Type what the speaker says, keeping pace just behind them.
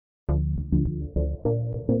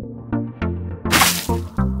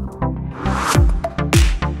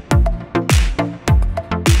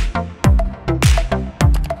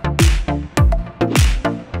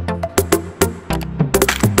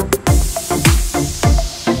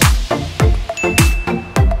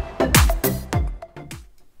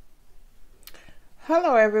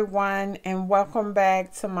Hello everyone, and welcome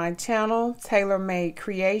back to my channel, Tailor Made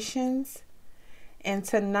Creations. And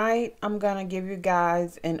tonight I'm going to give you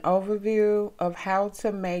guys an overview of how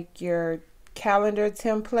to make your calendar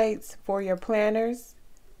templates for your planners.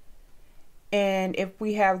 And if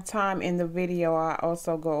we have time in the video, I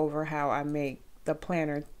also go over how I make the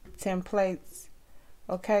planner templates.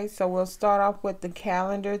 Okay, so we'll start off with the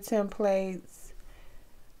calendar templates,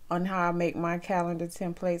 on how I make my calendar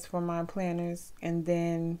templates for my planners, and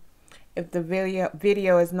then if the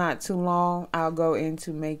video is not too long, I'll go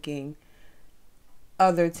into making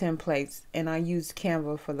other templates, and I use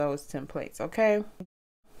Canva for those templates. Okay,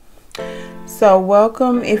 so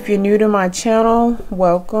welcome. If you're new to my channel,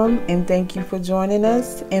 welcome, and thank you for joining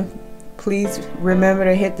us. And please remember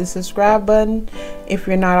to hit the subscribe button if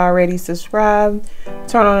you're not already subscribed.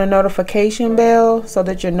 Turn on the notification bell so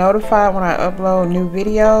that you're notified when I upload new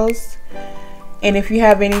videos. And if you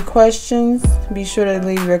have any questions, be sure to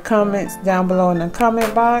leave your comments down below in the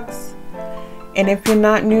comment box. And if you're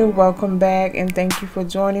not new, welcome back, and thank you for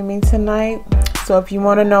joining me tonight. So if you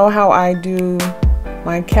want to know how I do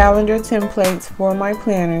my calendar templates for my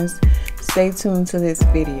planners, stay tuned to this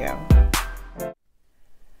video.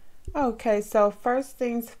 Okay, so first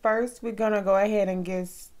things first, we're gonna go ahead and get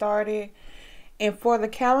started. And for the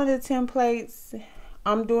calendar templates,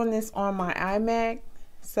 I'm doing this on my iMac,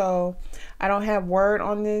 so I don't have Word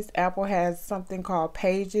on this. Apple has something called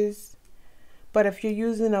Pages, but if you're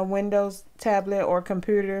using a Windows tablet or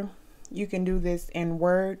computer, you can do this in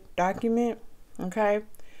Word document. Okay,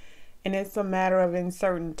 and it's a matter of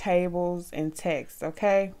inserting tables and text.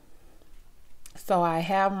 Okay, so I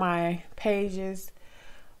have my Pages,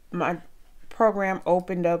 my program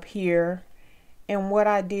opened up here, and what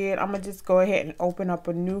I did, I'm gonna just go ahead and open up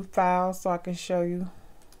a new file so I can show you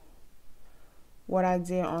what I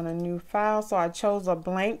did on a new file. So I chose a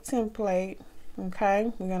blank template.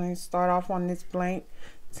 Okay, we're gonna start off on this blank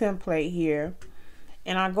template here,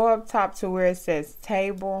 and I go up top to where it says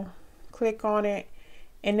table, click on it,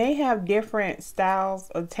 and they have different styles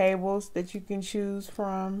of tables that you can choose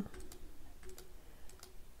from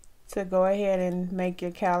to go ahead and make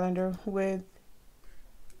your calendar with.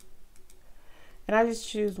 And I just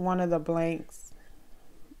choose one of the blanks,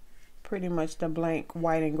 pretty much the blank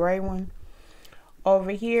white and gray one.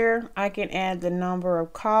 Over here, I can add the number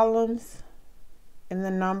of columns and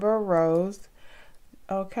the number of rows.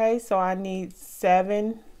 Okay, so I need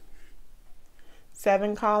seven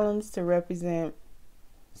columns to represent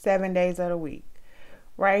 7 days of the week.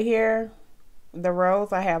 Right here, the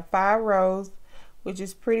rows, I have 5 rows, which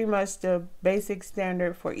is pretty much the basic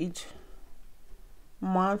standard for each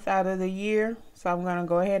month out of the year. So I'm going to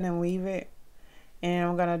go ahead and leave it, and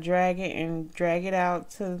I'm going to drag it out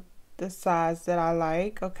to the size that I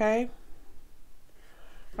like. Okay,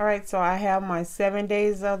 all right, so I have my 7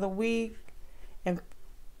 days of the week and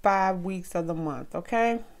 5 weeks of the month.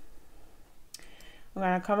 Okay, I'm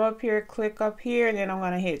going to come up here, click up here, and then I'm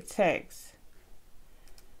going to hit text.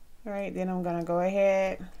 All right, then I'm going to go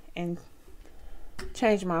ahead and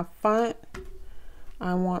change my font.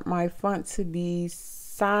 I want my font to be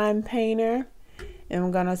Sign Painter, and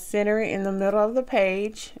I'm going to center it in the middle of the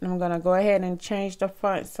page, and I'm going to go ahead and change the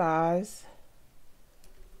font size.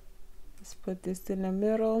 Let's put this in the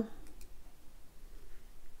middle.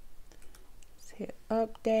 Let's hit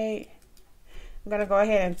update. I'm going to go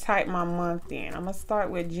ahead and type my month in. I'm going to start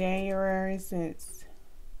with January, since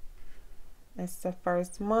that's the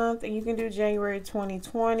first month, and you can do January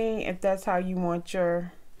 2020 if that's how you want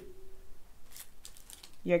your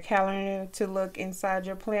calendar to look inside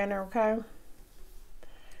your planner. Okay,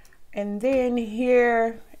 and then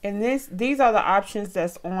here, and these are the options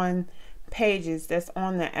that's on Pages, that's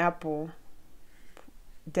on the Apple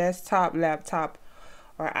desktop, laptop,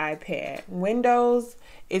 or iPad. Windows,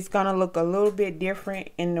 it's gonna look a little bit different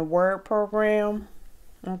in the Word program.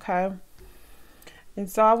 Okay, and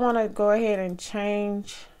so I want to go ahead and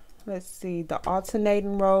change, let's see, the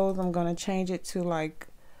alternating rows. I'm going to change it to like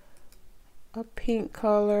a pink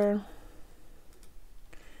color,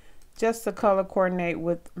 just to color coordinate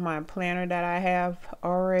with my planner that I have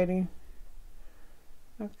already.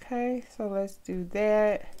 Okay, so let's do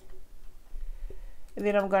that. And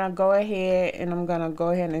then I'm going to go ahead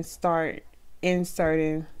and start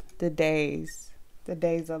inserting the days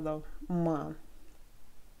of the month.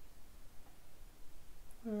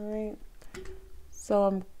 Alright, so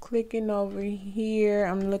I'm clicking over here.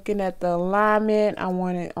 I'm looking at the alignment. I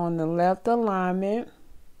want it on the left alignment.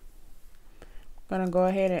 I'm going to go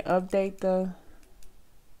ahead and update the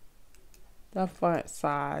font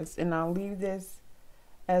size, and I'll leave this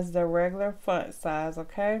as the regular font size.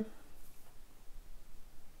 Okay,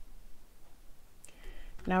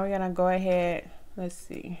 Now we're gonna go ahead, let's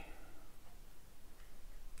see.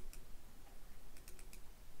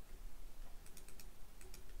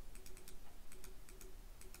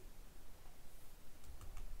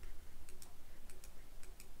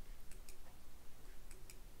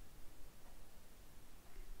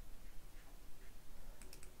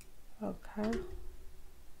 Okay.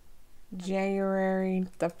 January,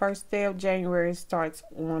 the first day of January starts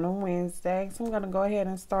on a Wednesday. So I'm gonna go ahead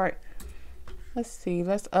and start. Let's see,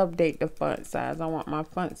 let's update the font size. I want my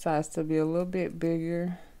font size to be a little bit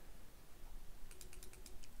bigger.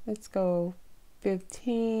 Let's go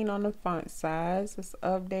 15 on the font size. Let's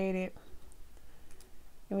update it.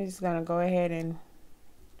 And we're just gonna go ahead and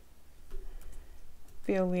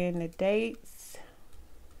fill in the dates.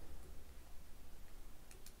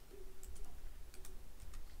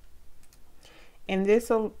 And this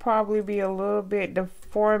will probably be a little bit, the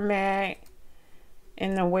format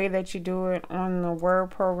and the way that you do it on the Word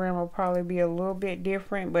program will probably be a little bit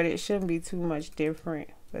different, but it shouldn't be too much different.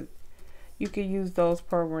 But you can use those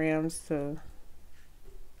programs to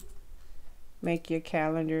make your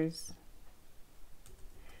calendars.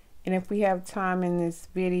 And if we have time in this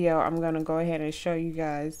video, I'm going to go ahead and show you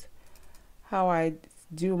guys how I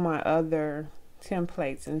do my other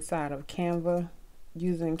templates inside of Canva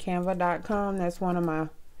using Canva.com. That's one of my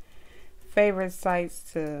favorite sites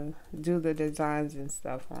to do the designs and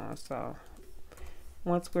stuff on. So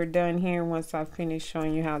once we're done here, once I finish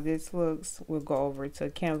showing you how this looks, we'll go over to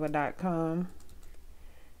Canva.com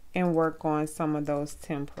and work on some of those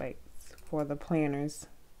templates for the planners.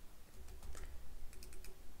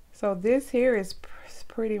 So this here is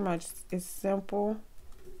pretty much, it's simple.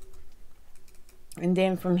 And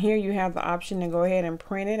then from here you have the option to go ahead and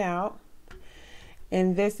print it out.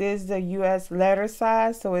 And this is the US letter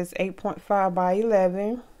size, so it's 8.5 by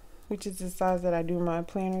 11, which is the size that I do my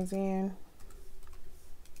planners in.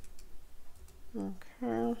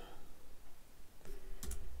 Okay.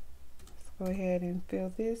 Let's go ahead and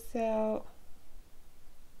fill this out.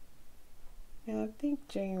 And I think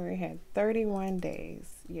January had 31 days.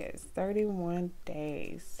 Yes, 31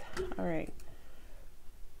 days. All right.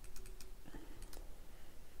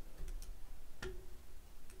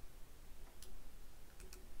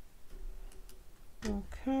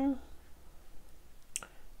 Okay.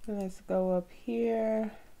 Let's go up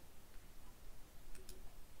here.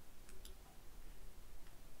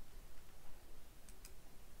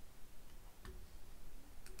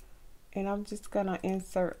 And I'm just gonna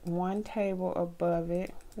insert one table above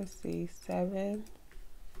it. Let's see, 7.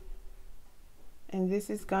 And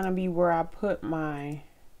this is gonna be where I put my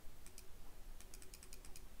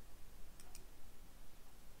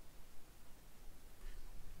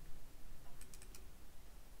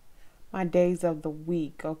days of the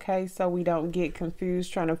week. Okay, so we don't get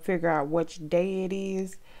confused trying to figure out which day it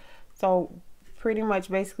is. So pretty much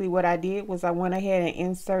basically what I did was I went ahead and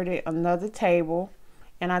inserted another table,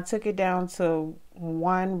 and I took it down to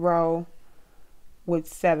one row with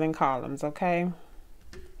 7 columns. Okay,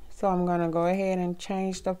 so I'm gonna go ahead and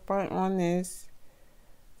change the font on this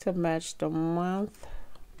to match the month.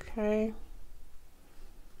 Okay,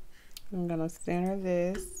 I'm gonna center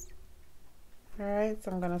this. All right,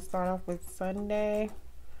 so I'm gonna start off with Sunday,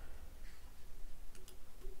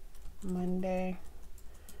 Monday.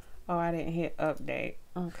 Oh, I didn't hit update.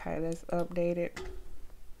 Okay, let's update it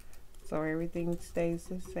so everything stays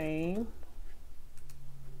the same.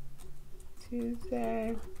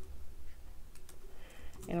 Tuesday.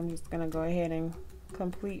 And I'm just gonna go ahead and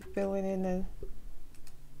complete filling in the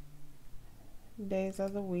days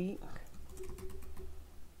of the week.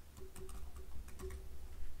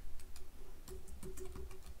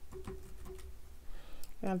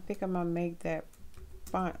 And I think I'm gonna make that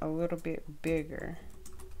font a little bit bigger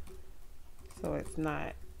so it's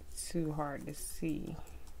not too hard to see.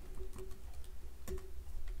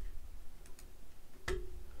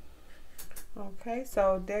 Okay,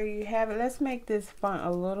 so there you have it. Let's make this font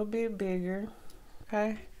a little bit bigger.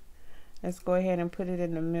 Okay, let's go ahead and put it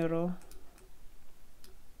in the middle.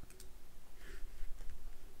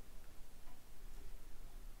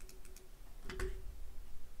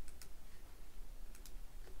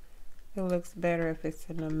 It looks better if it's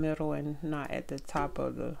in the middle and not at the top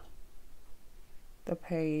of the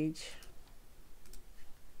page.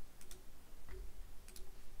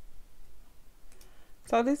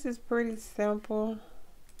 So this is pretty simple.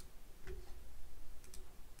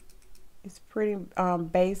 It's pretty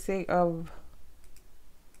basic of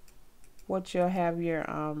what you'll have your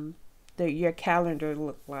calendar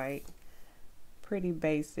look like. Pretty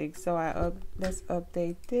basic. So let's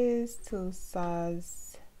update this to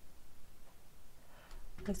size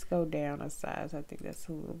Let's go down a size. I think that's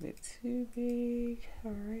a little bit too big.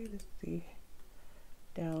 All right, let's see.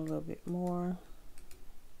 Down a little bit more.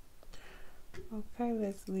 Okay,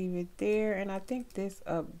 let's leave it there. And I think this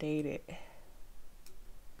updated.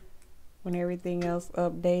 When everything else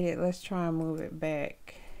updated, let's try and move it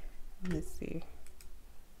back. Let's see.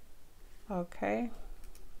 Okay.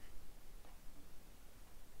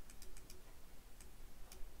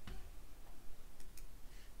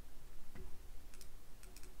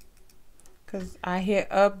 Because I hit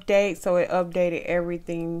update, so it updated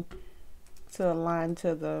everything to align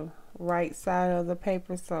to the right side of the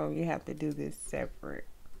paper. So you have to do this separate.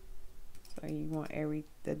 So you want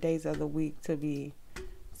the days of the week to be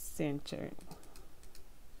centered.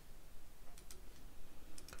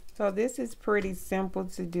 So this is pretty simple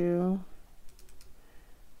to do.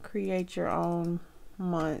 Create your own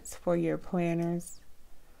months for your planners.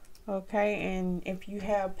 Okay, and if you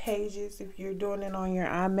have pages, if you're doing it on your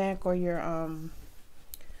iMac or your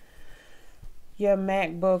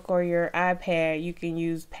MacBook or your iPad, you can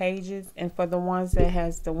use Pages. And for the ones that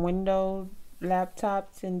has the Windows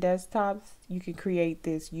laptops and desktops, you can create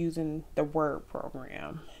this using the Word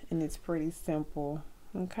program, and it's pretty simple.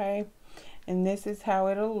 Okay, and this is how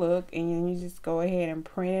it'll look, and then you just go ahead and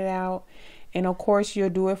print it out. And of course you'll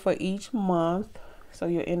do it for each month, so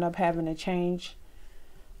you'll end up having to change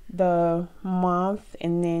the month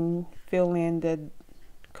and then fill in the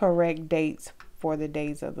correct dates for the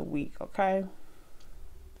days of the week. Okay,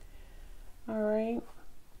 all right,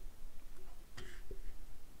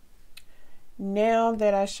 now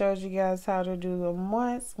that I showed you guys how to do the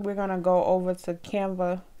months, we're gonna go over to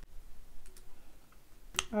Canva.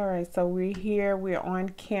 All right, so we're here, we're on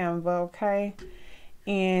Canva. Okay,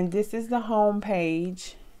 and this is the home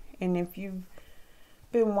page. And if you've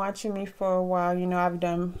been watching me for a while, you know I've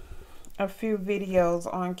done a few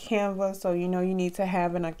videos on Canva, so you know you need to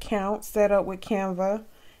have an account set up with Canva.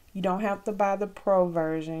 You don't have to buy the pro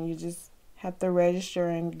version, you just have to register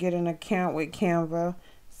and get an account with Canva,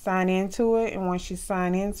 sign into it, and once you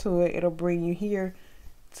sign into it, it'll bring you here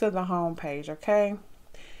to the home page. Okay,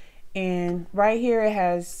 and right here it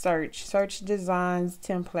has search designs,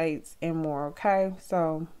 templates, and more. Okay,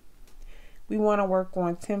 so we want to work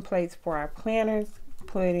on templates for our planners.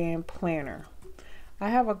 Put in planner. I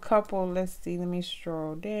have a couple. Let's see, let me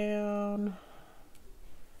scroll down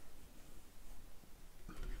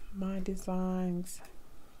my designs.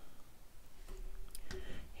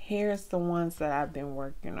 Here's the ones that I've been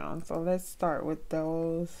working on, so let's start with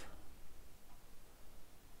those.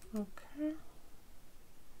 Okay,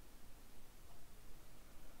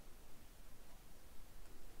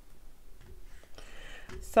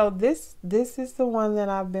 so this is the one that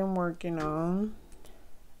I've been working on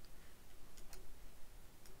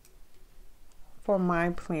for my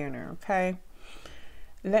planner. Okay,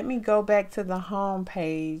 let me go back to the home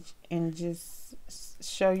page and just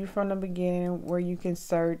show you from the beginning where you can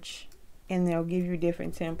search, and they'll give you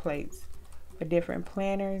different templates for different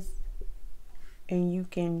planners, and you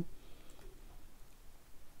can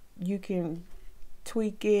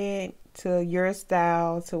tweak it to your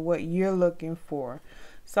style, to what you're looking for.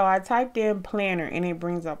 So I typed in planner and it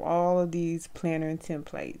brings up all of these planner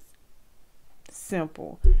templates.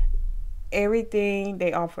 Simple. Everything,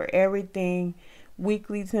 they offer everything.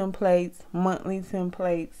 Weekly templates, monthly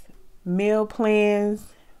templates, meal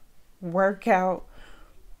plans, workout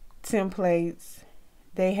templates.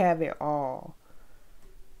 They have it all.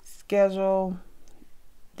 Schedule.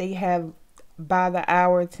 They have by the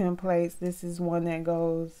hour templates. This is one that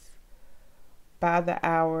goes by the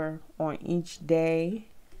hour on each day.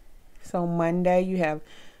 So Monday you have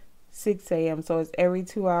 6 a.m. So it's every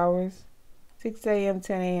 2 hours. 6 a.m.,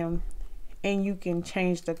 10 a.m. And you can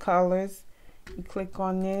change the colors. You click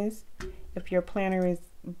on this. If your planner is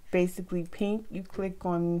basically pink, you click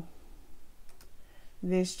on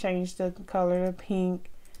this, change the color to pink.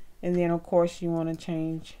 And then of course you want to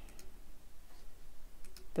change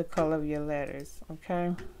the color of your letters.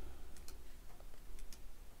 Okay,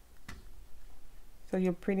 so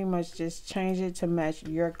you pretty much just change it to match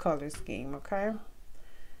your color scheme. Okay,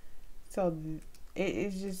 so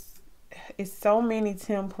it's so many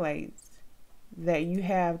templates that you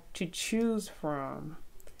have to choose from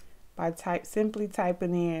by simply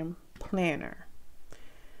typing in planner.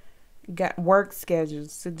 Got work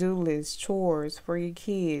schedules, to-do lists, chores for your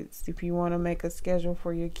kids. If you want to make a schedule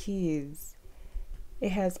for your kids,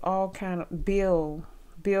 it has all kind of bill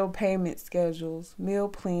payment schedules, meal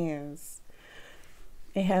plans.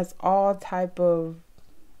 It has all type of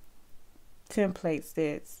templates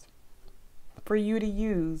that's for you to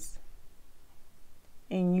use,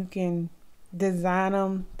 and you can design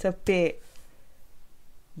them to fit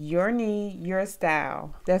your need, your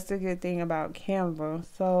style. That's the good thing about Canva.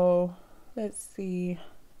 So let's see.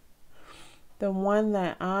 The one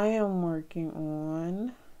that I am working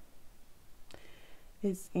on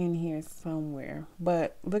is in here somewhere.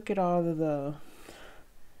 But look at all of the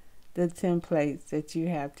templates that you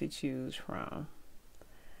have to choose from.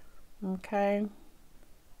 Okay.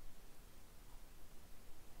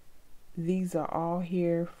 These are all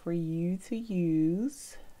here for you to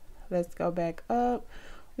use. Let's go back up.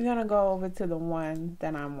 We're gonna go over to the one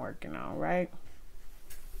that I'm working on, right?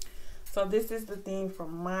 So this is the theme for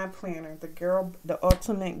my planner, the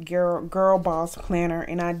ultimate girl boss planner,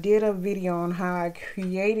 and I did a video on how I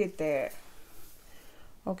created that.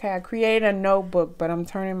 Okay, I created a notebook, but I'm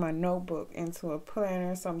turning my notebook into a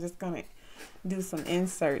planner, so I'm just gonna do some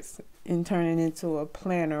inserts and turn it into a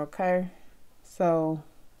planner. Okay, so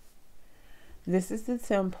this is the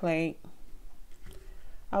template.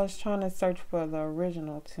 I was trying to search for the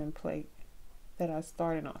original template that I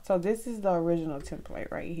started on. So this is the original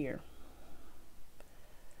template right here.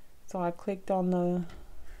 So I clicked on the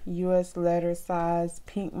US letter size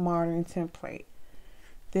pink modern template.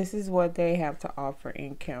 This is what they have to offer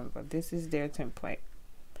in Canva. This is their template.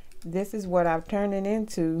 This is what I've turned it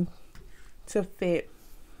into to fit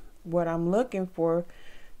what I'm looking for,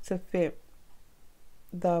 to fit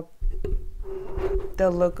the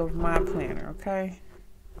look of my planner. Okay,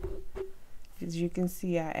 as you can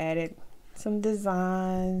see, I added some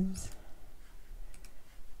designs.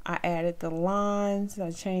 I added the lines. I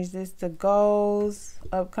changed this to goals,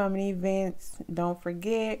 upcoming events. Don't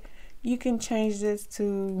forget, you can change this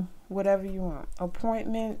to whatever you want.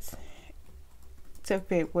 Appointments, to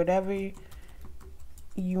fit whatever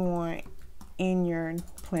you want in your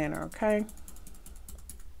planner. Okay.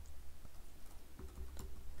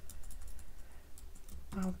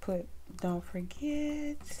 I'll put, don't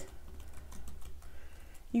forget.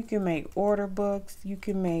 You can make order books. You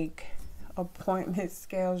can make appointment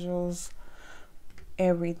schedules,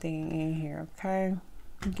 everything in here. Okay,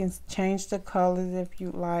 you can change the colors if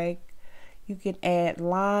you like. You can add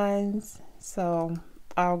lines, so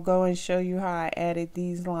I'll go and show you how I added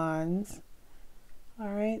these lines. All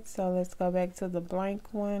right, so let's go back to the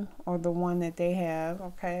blank one, or the one that they have.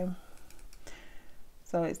 Okay,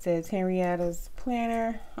 so it says Henrietta's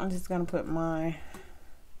planner. I'm just gonna put my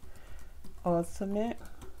ultimate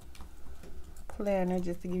planner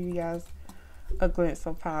just to give you guys a glimpse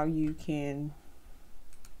of how you can,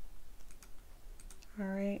 all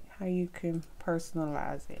right, how you can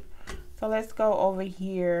personalize it. So let's go over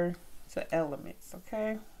here to elements.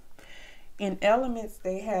 Okay, in elements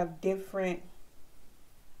they have different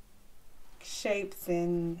shapes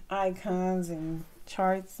and icons and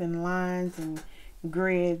charts and lines and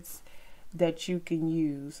grids that you can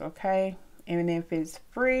use. Okay, and if it's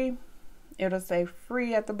free, it'll say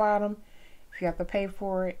free at the bottom. If you have to pay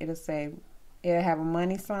for it, it'll have a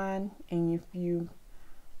money sign, and if you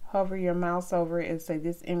hover your mouse over it, it'll say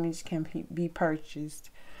this image can be purchased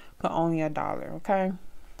for only $1. Okay,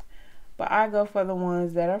 but I go for the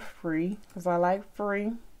ones that are free because I like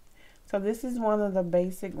free. So this is one of the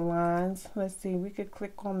basic lines. Let's see, we could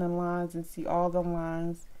click on the lines and see all the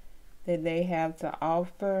lines that they have to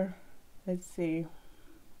offer. Let's see.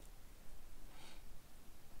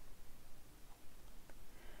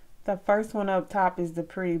 The first one up top is the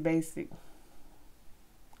pretty basic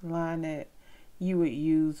line that you would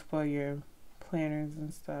use for your planners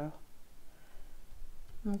and stuff.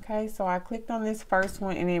 Okay, so I clicked on this first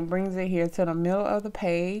one and it brings it here to the middle of the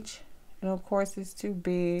page. And of course it's too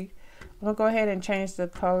big. I'm gonna go ahead and change the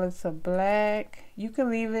color to black. You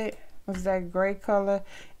can leave it as that gray color.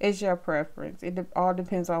 It's your preference. It all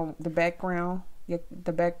depends on the background,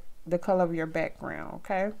 the color of your background.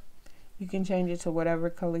 Okay, you can change it to whatever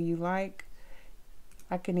color you like.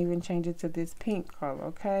 I can even change it to this pink color.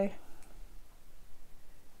 Okay,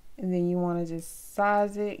 and then you want to just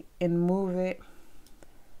size it and move it.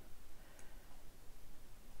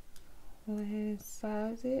 Go ahead and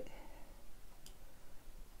size it.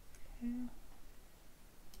 Okay.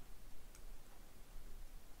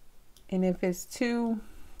 And if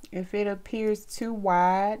it appears too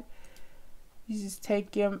wide, you just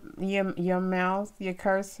take your mouse, your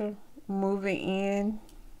cursor, move it in,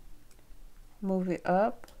 move it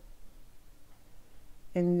up,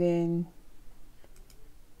 and then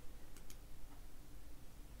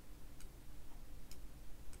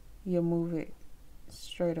you'll move it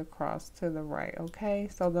straight across to the right. Okay,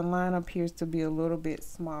 so the line appears to be a little bit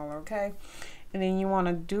smaller. Okay, and then you want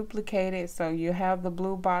to duplicate it, so you have the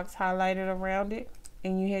blue box highlighted around it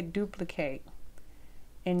and you hit duplicate,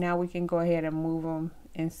 and now we can go ahead and move them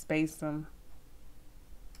and space them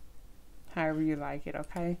however you like it,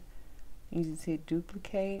 okay? You just hit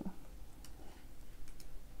duplicate.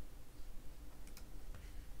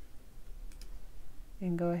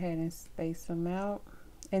 And go ahead and space them out.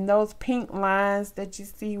 And those pink lines that you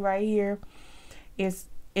see right here is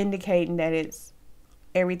indicating that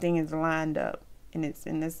everything is lined up and it's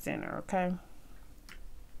in the center, okay?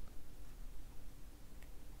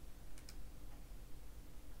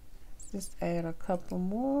 Let's just add a couple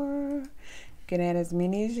more. You can add as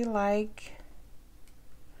many as you like.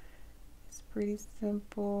 It's pretty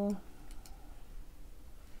simple.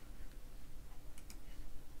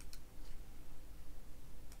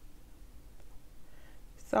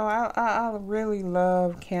 So I really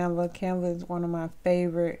love Canva. Canva is one of my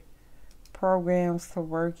favorite programs to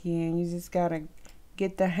work in. You just gotta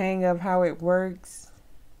get the hang of how it works.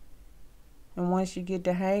 And once you get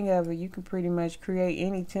the hang of it, you can pretty much create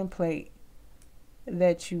any template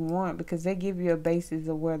that you want, because they give you a basis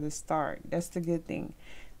of where to start. That's the good thing.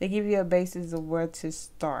 They give you a basis of where to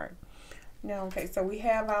start. Now, okay, so we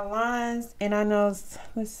have our lines, and I know,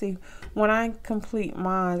 let's see, when I complete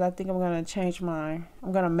mine, I think I'm going to change I'm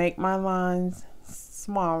going to make my lines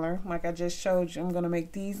smaller, like I just showed you. I'm going to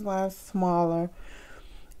make these lines smaller,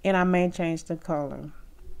 and I may change the color.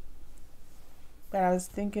 But I was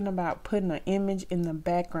thinking about putting an image in the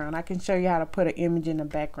background. I can show you how to put an image in the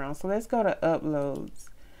background. So let's go to uploads,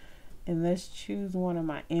 and let's choose one of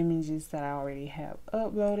my images that I already have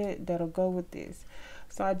uploaded that'll go with this.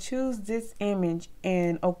 So I choose this image,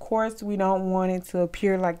 and of course we don't want it to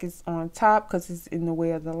appear like it's on top because it's in the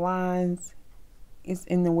way of the lines. It's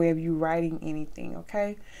in the way of you writing anything,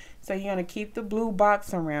 okay? So you're going to keep the blue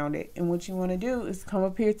box around it, and what you want to do is come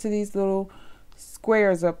up here to these little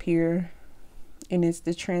squares up here, and it's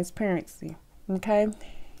the transparency, okay?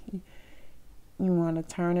 You want to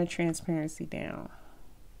turn the transparency down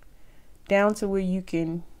to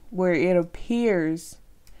where it appears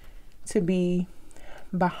to be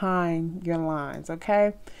behind your lines,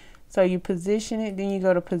 okay? So you position it, then you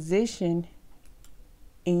go to position,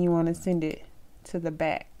 and you want to send it to the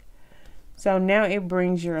back. So now it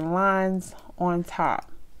brings your lines on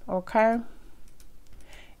top, okay?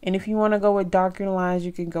 And if you want to go with darker lines,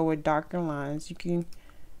 you can go with darker lines. You can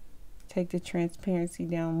take the transparency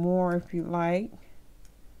down more if you like.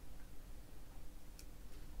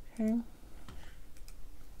 Okay.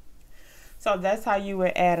 So that's how you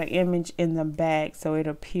would add an image in the back, so it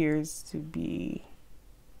appears to be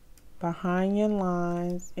behind your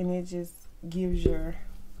lines, and it just gives your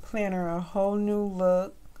planner a whole new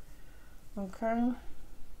look. Okay.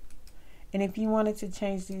 And if you wanted to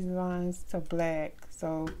change these lines to black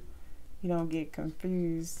so you don't get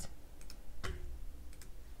confused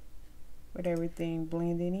with everything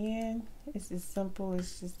blending in, it's as simple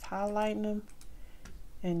as just highlighting them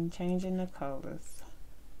and changing the colors.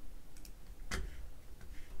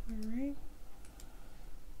 Alright,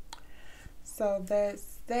 so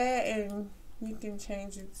that's that, and you can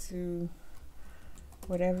change it to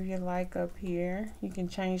whatever you like up here. You can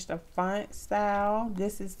change the font style.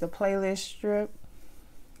 This is the playlist strip,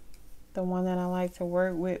 the one that I like to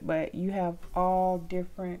work with, but you have all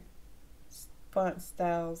different font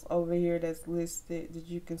styles over here that's listed that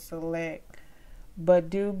you can select. But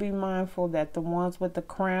do be mindful that the ones with the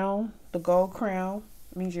crown, the gold crown,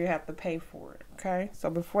 means you have to pay for it, okay? So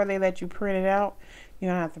before they let you print it out, you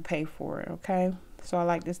don't have to pay for it, okay? So I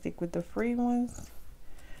like to stick with the free ones.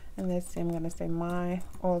 And let's see, I'm going to say my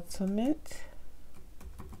ultimate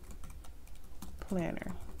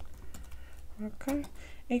planner. Okay. And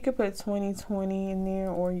you could put 2020 in there,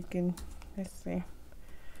 or you can, let's see,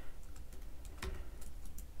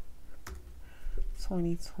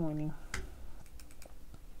 2020.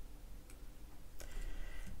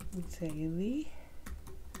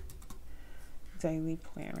 Daily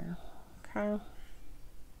planner. Okay.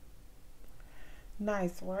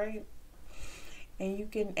 Nice, right? And you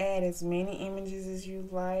can add as many images as you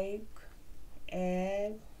like.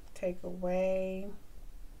 Add, take away.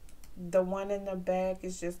 The one in the back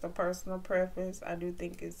is just a personal preference. I do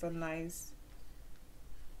think it's a nice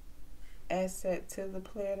asset to the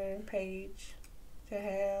planner page to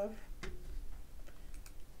have.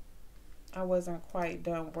 I wasn't quite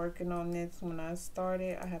done working on this when I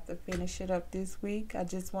started. I have to finish it up this week. I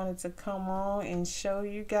just wanted to come on and show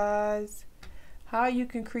you guys how you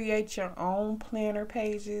can create your own planner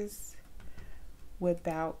pages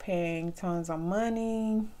without paying tons of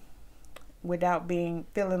money, without being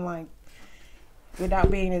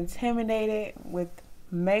intimidated with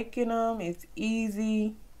making them. It's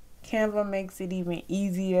easy. Canva makes it even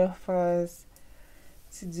easier for us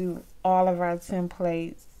to do all of our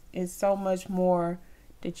templates. It's so much more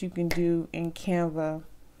that you can do in Canva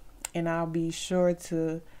and I'll be sure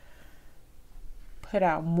to put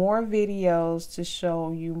out more videos to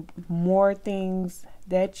show you more things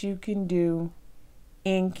that you can do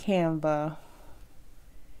in Canva,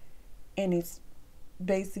 and it's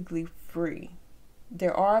basically free.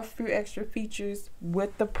 There are a few extra features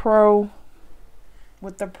with the pro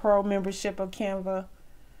membership of Canva,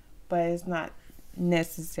 but it's not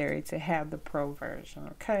necessary to have the pro version.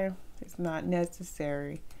 Okay, it's not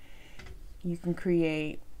necessary. You can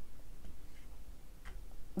create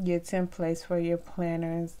your templates for your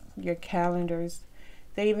planners, your calendars.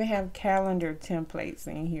 They even have calendar templates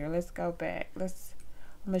in here. Let's go back. I'm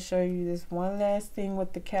gonna show you this one last thing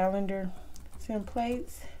with the calendar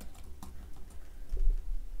templates.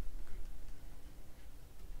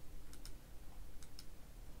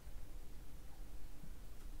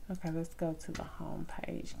 Okay, let's go to the home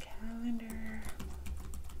page. Calendar.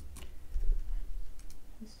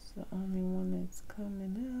 This is the only one that's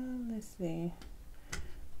coming up. Let's see.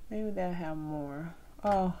 Maybe they'll have more.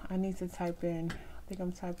 Oh, I need to type in. I think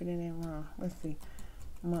I'm typing it in wrong. Let's see.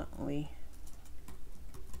 Monthly.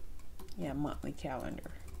 Yeah, monthly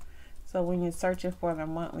calendar. So when you're searching for the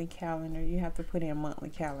monthly calendar, you have to put in monthly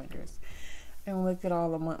calendars. And look at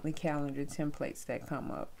all the monthly calendar templates that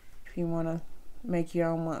come up. If you want to make your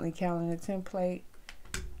own monthly calendar template,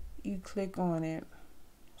 you click on it.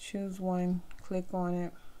 Choose one. Click on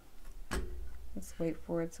it. Let's wait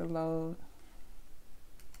for it to load.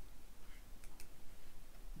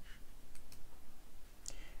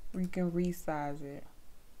 You can resize it.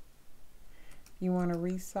 You want to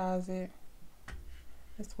resize it?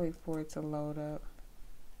 Let's wait for it to load up.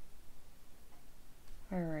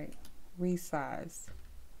 Alright, resize.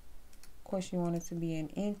 Of course, you want it to be in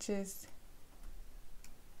inches.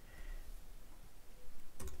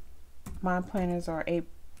 My planners are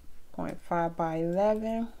 8.5 by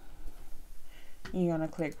 11. You're going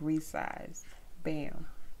to click resize. Bam.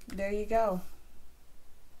 There you go.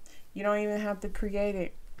 You don't even have to create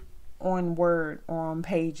it on Word or on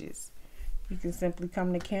Pages. You can simply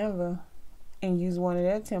come to Canva and use one of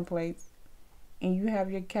their templates, and you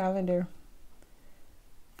have your calendar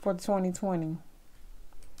for 2020.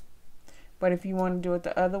 But if you want to do it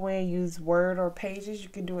the other way, use Word or Pages, you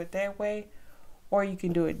can do it that way, or you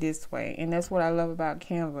can do it this way. And that's what I love about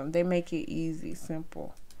Canva. They make it easy,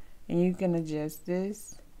 simple. And you can adjust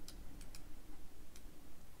this.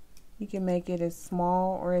 You can make it as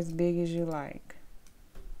small or as big as you like.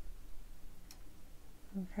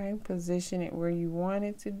 Okay, position it where you want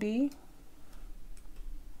it to be.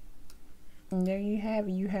 And there you have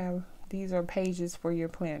it. These are pages for your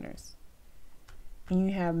planners. And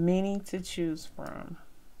you have many to choose from.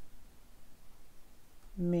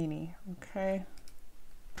 Many, okay?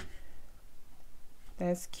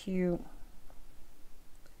 That's cute.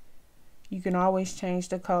 You can always change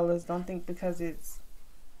the colors. Don't think because it's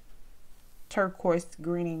turquoise,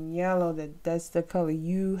 green, and yellow that's the color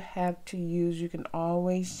you have to use. You can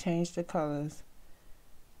always change the colors.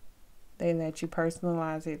 They let you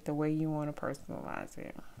personalize it the way you want to personalize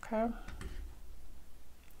it. Okay.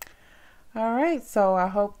 All right. So I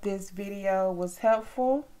hope this video was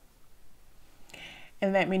helpful.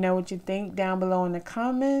 And let me know what you think down below in the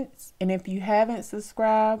comments. And if you haven't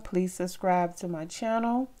subscribed, please subscribe to my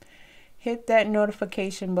channel. Hit that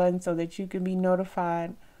notification button so that you can be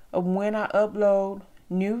notified of when I upload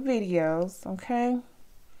new videos, okay?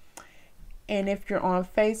 And if you're on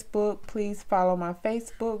Facebook, please follow my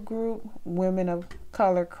Facebook group, Women of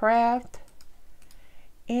Color Craft.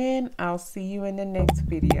 And I'll see you in the next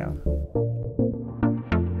video.